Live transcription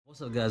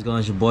What's up guys, going on?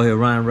 It's your boy here,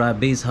 Ryan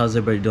RhyBeats. How's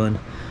everybody doing?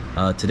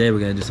 Today we're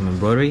gonna do some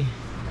embroidery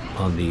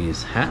on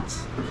these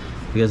hats.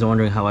 If you guys are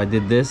wondering how I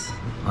did this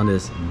on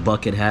this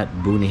bucket hat,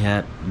 BOONEY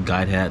hat,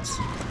 guide hats,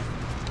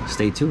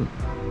 stay tuned.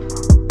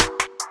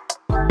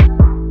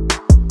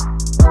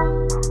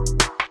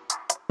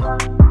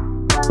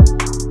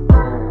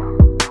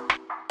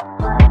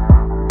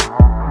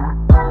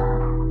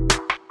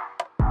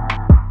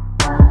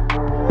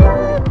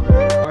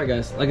 Alright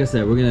guys, like I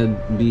said, we're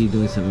gonna be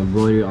doing some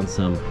embroidery on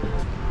some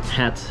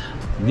hats.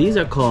 These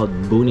are called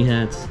BOONEY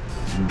hats,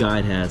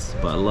 guide hats,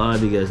 but a lot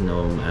of you guys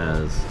know them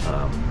as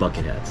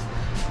bucket hats.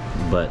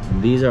 But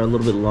these are a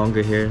little bit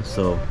longer here,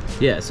 so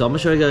yeah. So I'm gonna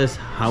show you guys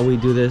how we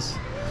do this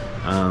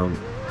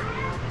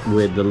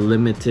with the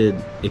limited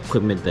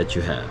equipment that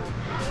you have.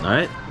 All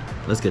right,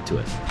 let's get to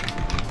it.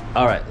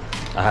 All right,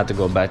 I have to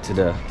go back to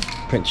the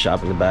print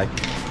shop in the back.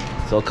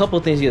 So a couple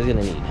of things you guys are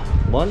gonna need.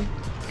 One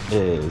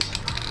is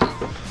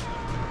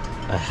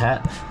a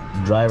hat,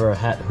 driver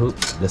hat hoop,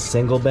 the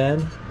single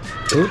band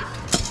hoop,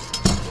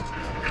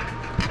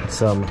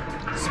 some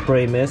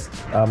spray mist.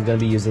 I'm gonna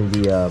be using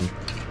the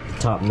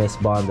top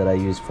mist bond that I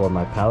use for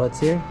my palettes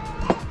here,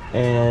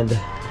 and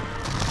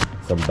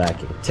some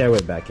backing,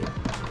 tearaway backing.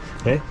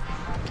 Okay,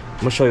 I'm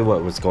gonna show you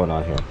what's going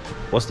on here.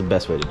 What's the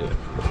best way to do it?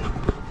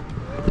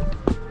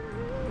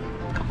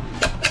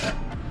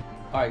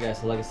 All right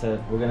guys, so like I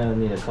said, we're gonna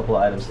need a couple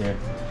of items here.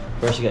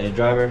 First, you got your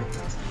driver.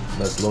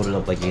 Let's load it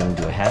up like you're gonna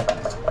do a hat.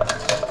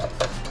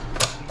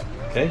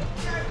 Okay,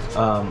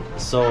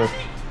 so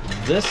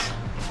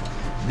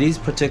these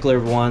particular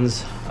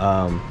ones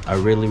are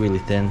really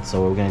thin,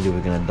 so what we're gonna do,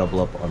 we're gonna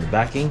double up on the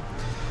backing.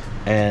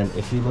 And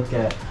if you look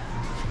at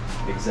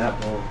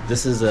example,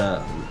 this is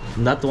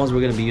not the ones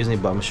we're gonna be using,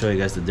 but I'm gonna show you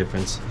guys the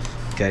difference.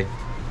 Okay,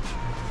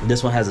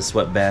 this one has a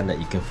sweatband that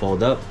you can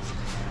fold up,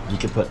 you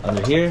can put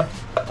under here,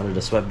 under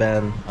the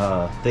sweatband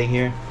thing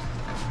here,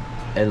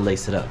 and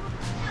lace it up.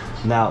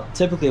 Now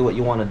typically what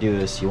you want to do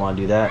is you want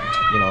to do that,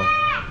 you know,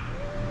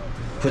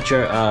 put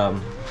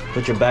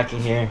your backing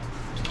here,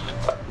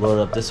 roll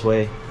it up this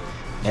way,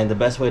 and the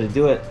best way to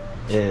do it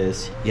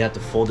is you have to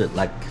fold it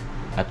like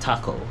a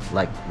taco,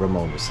 like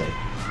Ramon would say.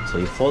 So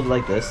you fold it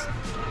like this.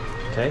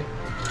 Okay,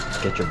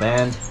 get your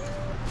band,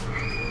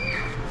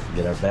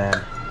 get our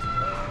band,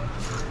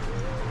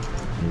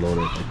 and load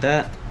it like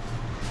that.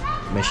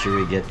 Make sure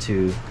we get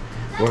to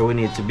where we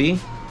need to be,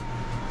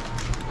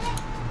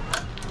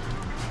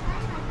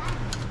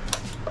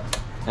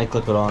 and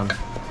clip it on.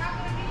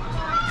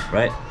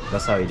 Right,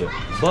 that's how you do it.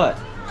 But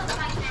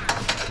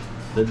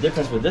the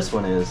difference with this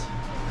one is,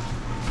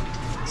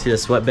 see the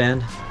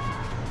sweatband?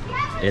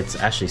 It's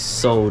actually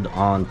sewed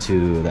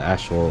onto the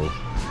actual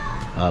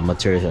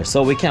material here,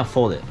 so we can't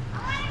fold it.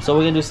 So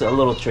we're gonna do a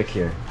little trick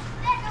here.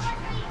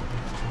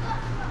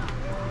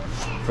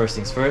 First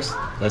things first,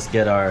 let's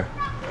get our,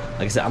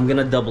 like I said, I'm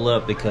gonna double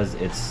up because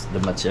the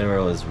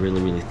material is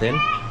really thin.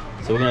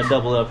 So we're gonna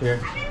double up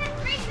here.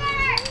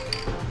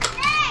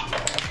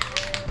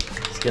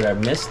 Let's get our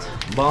mist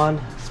bond,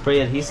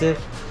 spray adhesive.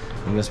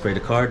 I'm gonna spray the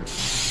card.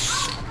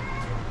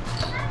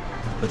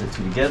 Put the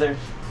two together,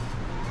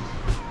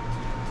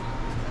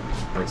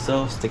 like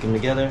so. Stick them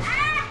together.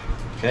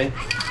 Okay.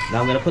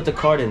 Now I'm gonna put the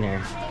card in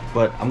there,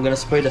 but I'm gonna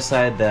spray the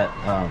side that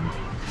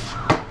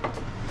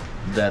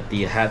that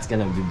the hat's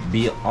gonna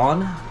be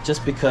on,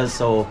 just because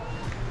so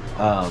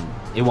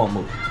it won't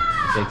move.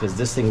 Okay, because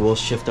this thing will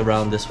shift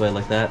around this way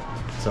like that.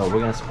 So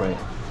we're gonna spray it.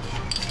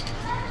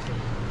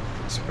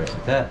 Spray it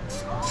like that.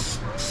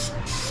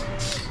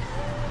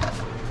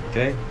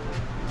 Okay.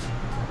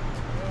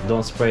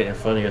 Don't spray it in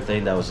front of your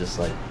thing. That was just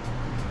like,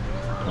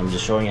 I'm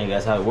just showing you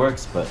guys how it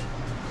works. But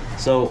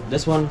so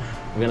this one,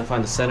 we're gonna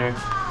find the center.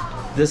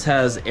 This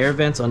has air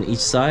vents on each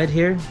side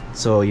here,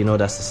 so you know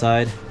that's the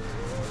side.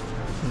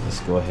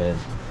 Let's go ahead.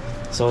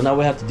 So now what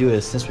we have to do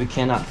is, since we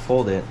cannot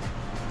fold it,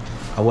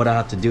 what I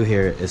have to do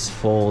here is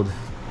fold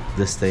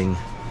this thing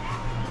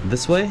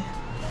this way.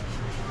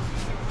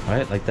 All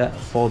right, like that.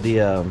 Fold the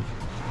I don't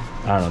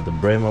know, the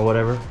brim or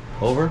whatever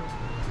over,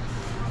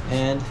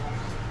 and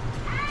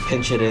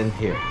pinch it in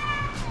here.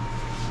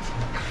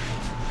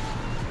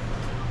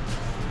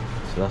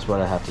 So that's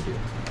what I have to do.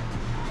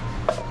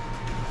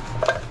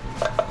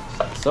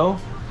 So,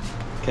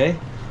 okay.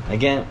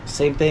 Again,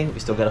 same thing. We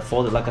still gotta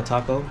fold it like a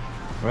taco,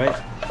 right?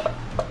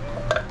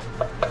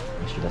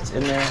 Make sure that's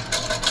in there.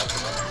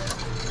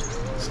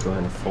 Let's go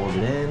ahead and fold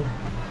it in.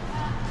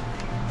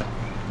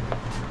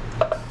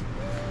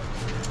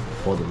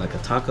 Fold it like a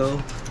taco.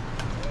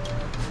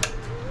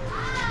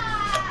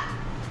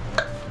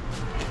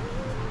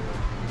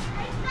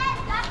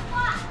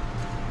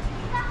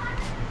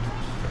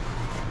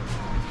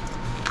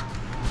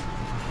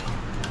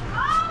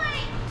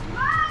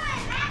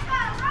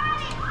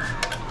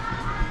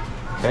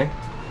 Okay.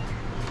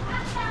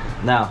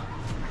 Now,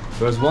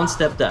 there was one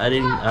step that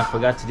I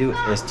forgot to do,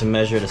 is to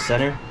measure the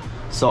center.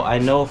 So I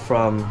know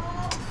from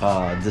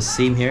the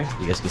seam here,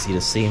 you guys can see the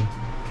seam.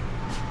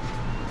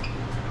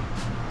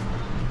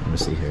 Let me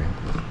see here.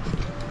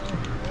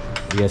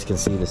 You guys can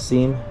see the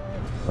seam,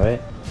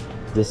 right?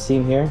 This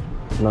seam here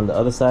and on the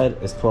other side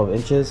is 12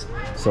 inches,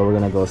 so we're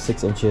gonna go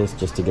 6 inches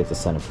just to get the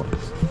center point.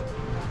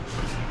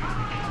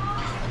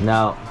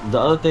 Now the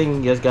other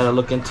thing you guys gotta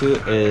look into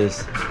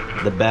is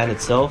the band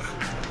itself.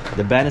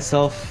 The band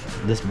itself,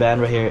 this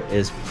band right here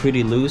is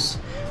pretty loose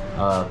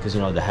because you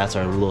know the hats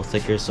are a little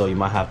thicker, so you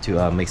might have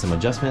to make some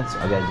adjustments.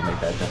 I gotta make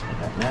that adjustment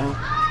right now.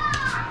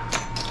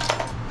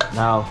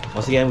 Now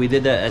once again, we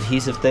did that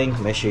adhesive thing.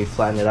 Make sure you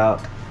flatten it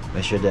out,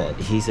 make sure the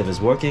adhesive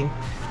is working.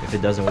 If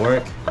it doesn't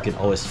work, you can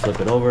always flip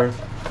it over,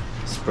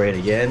 spray it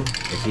again.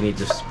 If you need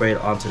to spray it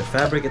onto the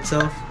fabric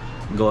itself,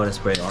 go ahead and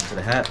spray it onto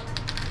the hat.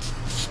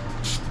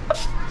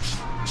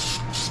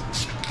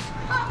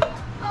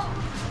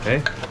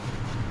 Okay.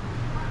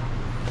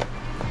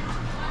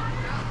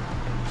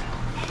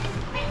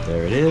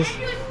 There it is.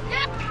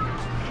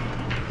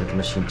 Get the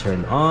machine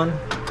turned on.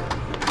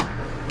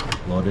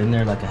 Load it in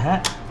there like a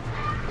hat.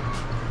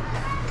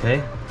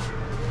 Okay.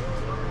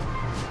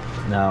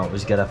 Now we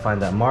just gotta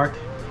find that mark.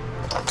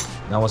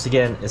 Now once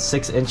again, it's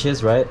 6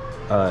 inches, right?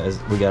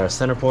 We got our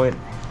center point.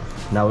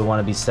 Now we want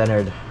to be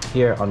centered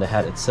here on the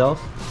hat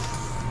itself.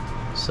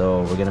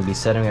 So we're gonna be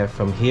centering it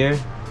from here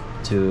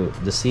to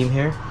the seam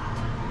here.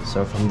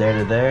 So from there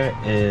to there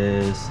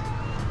is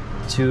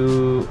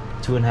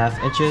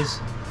 2.5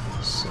 inches.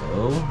 So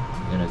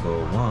we're gonna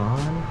go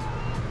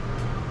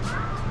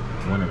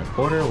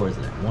 1.25. Where is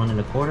it?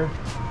 1.25.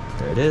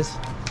 There it is.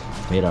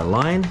 Made our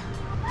line.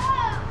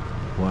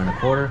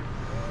 1.25.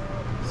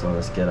 So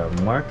let's get our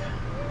mark.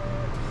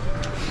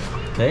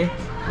 Okay,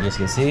 as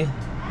you can see,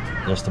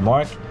 there's the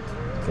mark.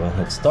 Go ahead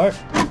and hit start.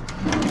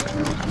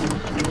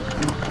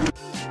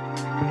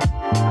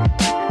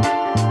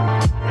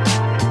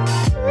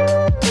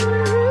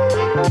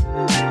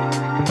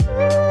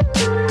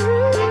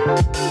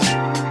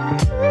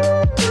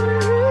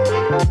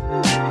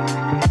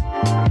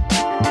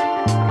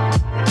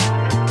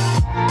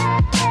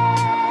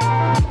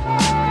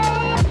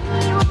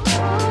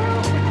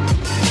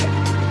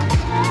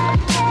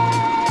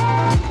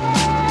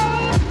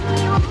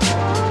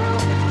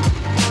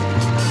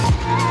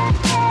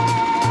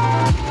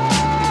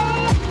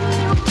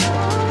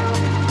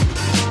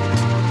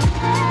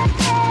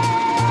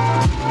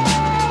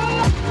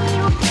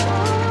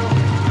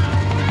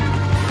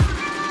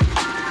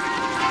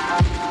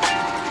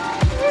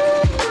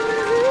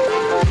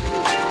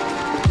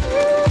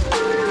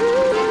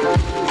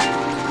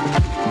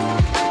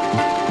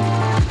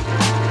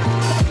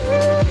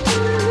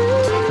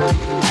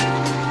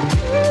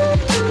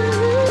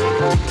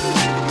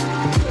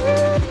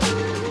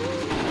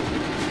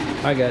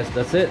 Alright guys,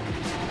 that's it.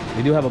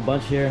 We do have a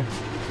bunch here.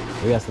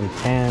 We got some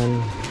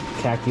tan,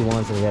 khaki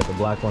ones, and we got the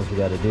black ones we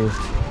got to do.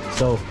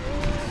 So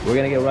we're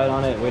gonna get right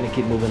on it. We're gonna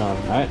keep moving on.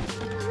 Alright.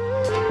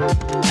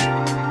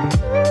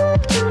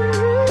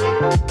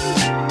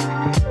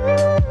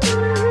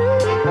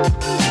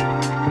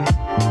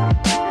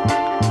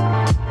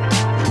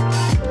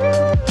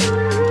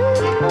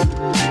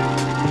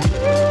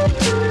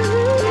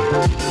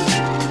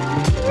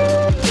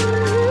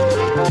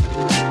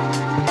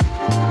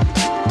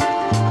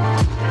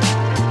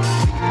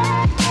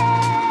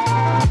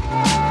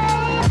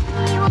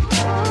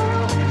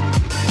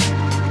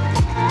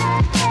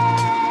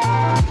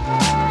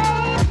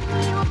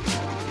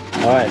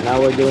 Alright, now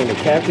we're doing the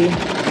khaki.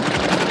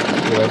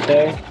 Right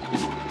there.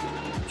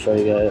 Show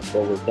you guys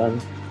what we've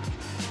done.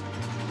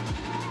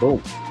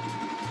 Boom.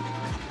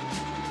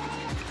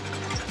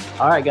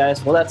 Alright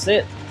guys, well that's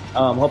it.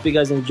 Hope you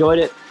guys enjoyed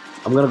it.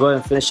 I'm gonna go ahead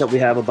and finish up. We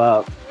have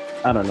about,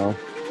 I don't know,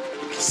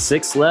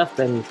 6 left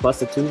and plus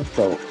the 2,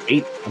 so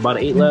 8, about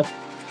 8 left.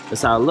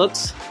 That's how it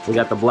looks. We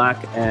got the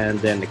black and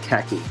then the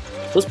khaki.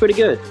 Looks pretty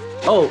good.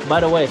 Oh, by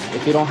the way,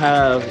 if you don't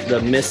have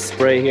the mist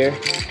spray here,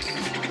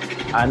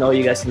 I know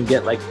you guys can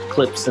get like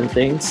clips and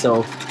things, so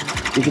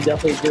you can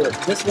definitely do it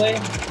this way.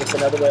 That's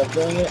another way of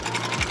doing it.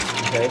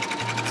 Okay,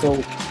 so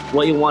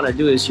what you want to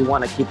do is you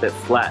want to keep it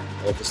flat.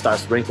 If it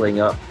starts wrinkling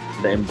up,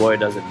 the embroidery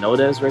doesn't know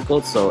that it's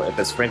wrinkled, so if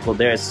it's wrinkled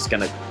there, it's just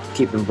gonna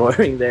keep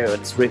embroidering there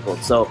when it's wrinkled.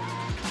 So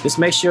just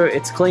make sure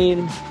it's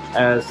clean,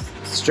 as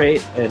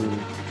straight and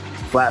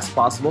flat as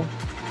possible,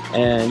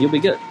 and you'll be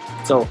good.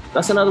 So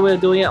that's another way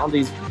of doing it on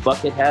these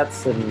bucket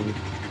hats and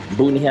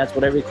BOONEY hats,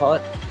 whatever you call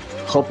it.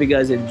 Hope you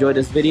guys enjoyed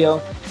this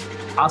video.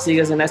 I'll see you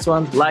guys in the next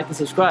one. Like and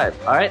subscribe.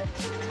 Alright?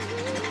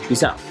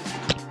 Peace out.